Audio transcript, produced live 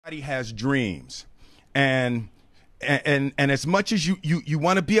Everybody has dreams, and as much as you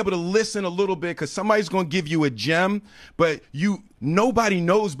want to be able to listen a little bit, because somebody's going to give you a gem, but nobody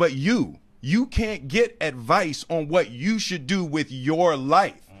knows but you. You can't get advice on what you should do with your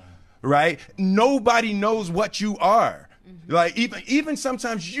life, right? Nobody knows what you are. Like even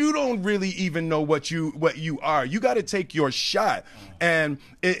sometimes you don't really even know what you are. You got to take your shot. And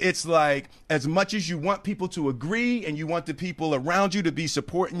it's like, as much as you want people to agree and you want the people around you to be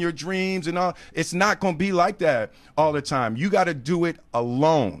supporting your dreams and all, it's not going to be like that all the time. You got to do it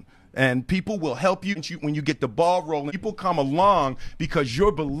alone. And people will help you when you get the ball rolling. People come along because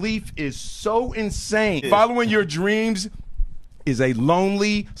your belief is so insane. Following your dreams is a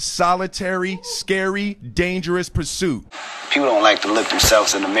lonely, solitary, scary, dangerous pursuit. People don't like to look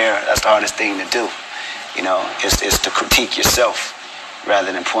themselves in the mirror. That's the hardest thing to do. You know, it's to critique yourself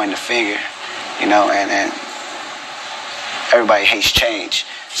rather than point the finger. You know, and everybody hates change.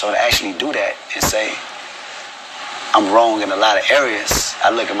 So to actually do that and say, I'm wrong in a lot of areas. I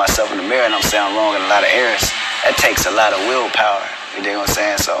look at myself in the mirror and I'm saying I'm wrong in a lot of areas. That takes a lot of willpower. You know what I'm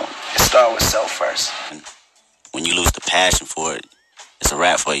saying? So it starts with self first. When you lose the passion for it, it's a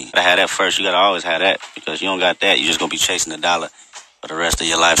wrap for you. You gotta have that first. You gotta always have that, because you don't got that, you're just gonna be chasing the dollar for the rest of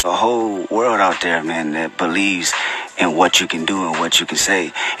your life. A whole world out there, man, that believes in what you can do and what you can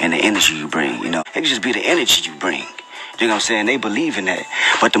say and the energy you bring. You know, it can just be the energy you bring. You know what I'm saying? They believe in that.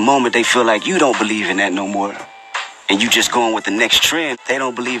 But the moment they feel like you don't believe in that no more, and you just going with the next trend, they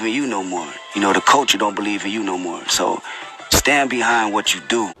don't believe in you no more. You know, the culture don't believe in you no more. So stand behind what you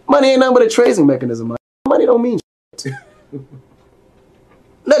do. Money ain't nothing but a trading mechanism. Money don't mean shit.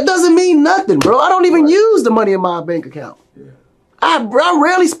 That doesn't mean nothing, bro. I don't even use the money in my bank account. Yeah. I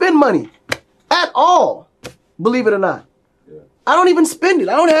rarely spend money at all, believe it or not. Yeah. I don't even spend it.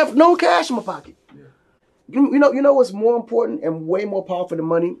 I don't have no cash in my pocket. Yeah. You know what's more important and way more powerful than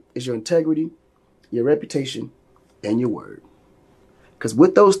money is your integrity, your reputation, and your word. Because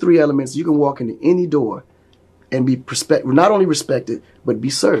with those three elements, you can walk into any door and be not only respected, but be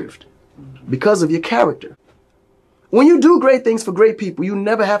served because of your character. When you do great things for great people, you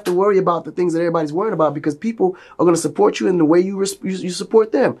never have to worry about the things that everybody's worried about, because people are going to support you in the way you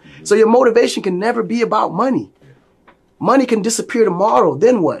support them. Mm-hmm. So your motivation can never be about money. Money can disappear tomorrow.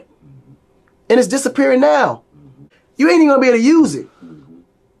 Then what? Mm-hmm. And it's disappearing now. Mm-hmm. You ain't even going to be able to use it. Mm-hmm.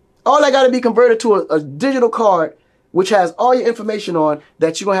 All that got to be converted to a digital card, which has all your information on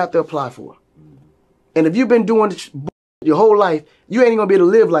that you're going to have to apply for. Mm-hmm. And if you've been doing your whole life, you ain't even gonna be able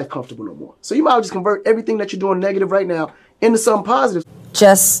to live life comfortable no more. So you might as well just convert everything that you're doing negative right now into something positive.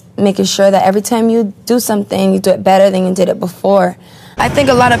 Just making sure that every time you do something, you do it better than you did it before. I think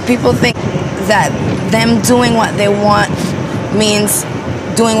a lot of people think that them doing what they want means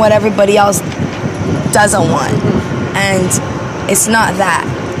doing what everybody else doesn't want. And it's not that.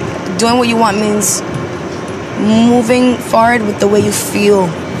 Doing what you want means moving forward with the way you feel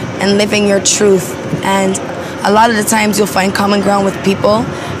and living your truth. And a lot of the times you'll find common ground with people,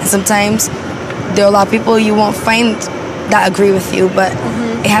 and sometimes there are a lot of people you won't find that agree with you, but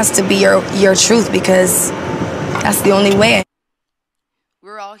it has to be your truth, because that's the only way.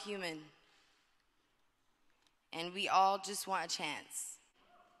 We're all human, and we all just want a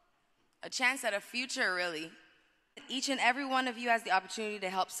chance at a future, really. Each and every one of you has the opportunity to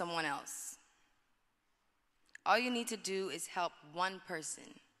help someone else. All you need to do is help one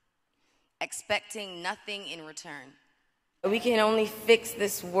person, expecting nothing in return. We can only fix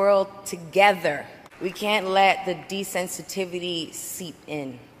this world together. We can't let the desensitivity seep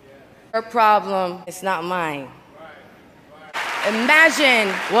in. Her problem is not mine.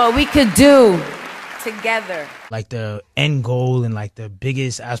 Imagine what we could do together. Like the end goal and like the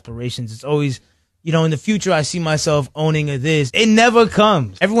biggest aspirations, it's always, you know, in the future I see myself owning a this. It never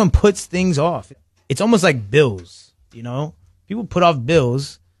comes. Everyone puts things off. It's almost like bills, you know? People put off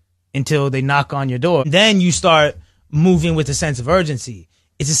bills until they knock on your door. Then you start moving with a sense of urgency.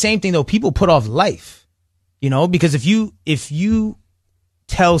 It's the same thing though. People put off life, you know, because if you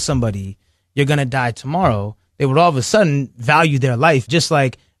tell somebody you're going to die tomorrow, they would all of a sudden value their life. Just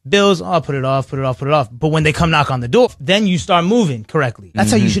like bills, oh, put it off. But when they come knock on the door, then you start moving correctly.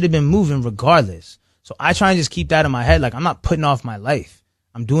 That's how you should have been moving regardless. So I try and just keep that in my head. Like, I'm not putting off my life.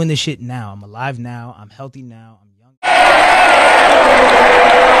 I'm doing this shit now. I'm alive now. I'm healthy now. I'm young.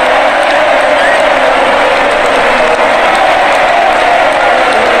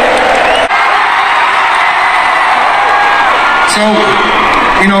 So,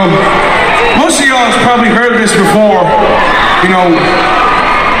 you know, most of y'all have probably heard this before, you know,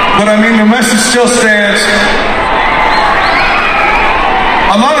 but I mean, the message still stands.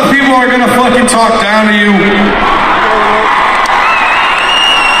 A lot of people are gonna fucking talk down to you.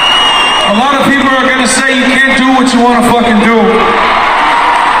 A lot of people are gonna say you can't do what you wanna fucking do.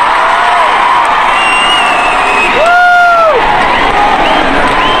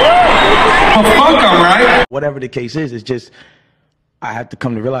 Well, fuck 'em, right? Whatever the case is, it's just, I have to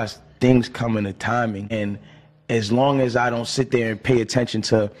come to realize things come in a timing. And as long as I don't sit there and pay attention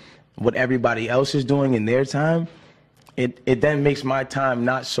to what everybody else is doing in their time, it then makes my time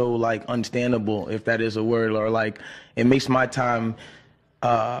not so like understandable, if that is a word, or like it makes my time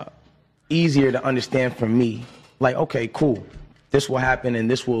easier to understand for me. Like, okay, cool, this will happen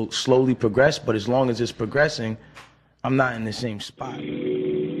and this will slowly progress, but as long as it's progressing, I'm not in the same spot.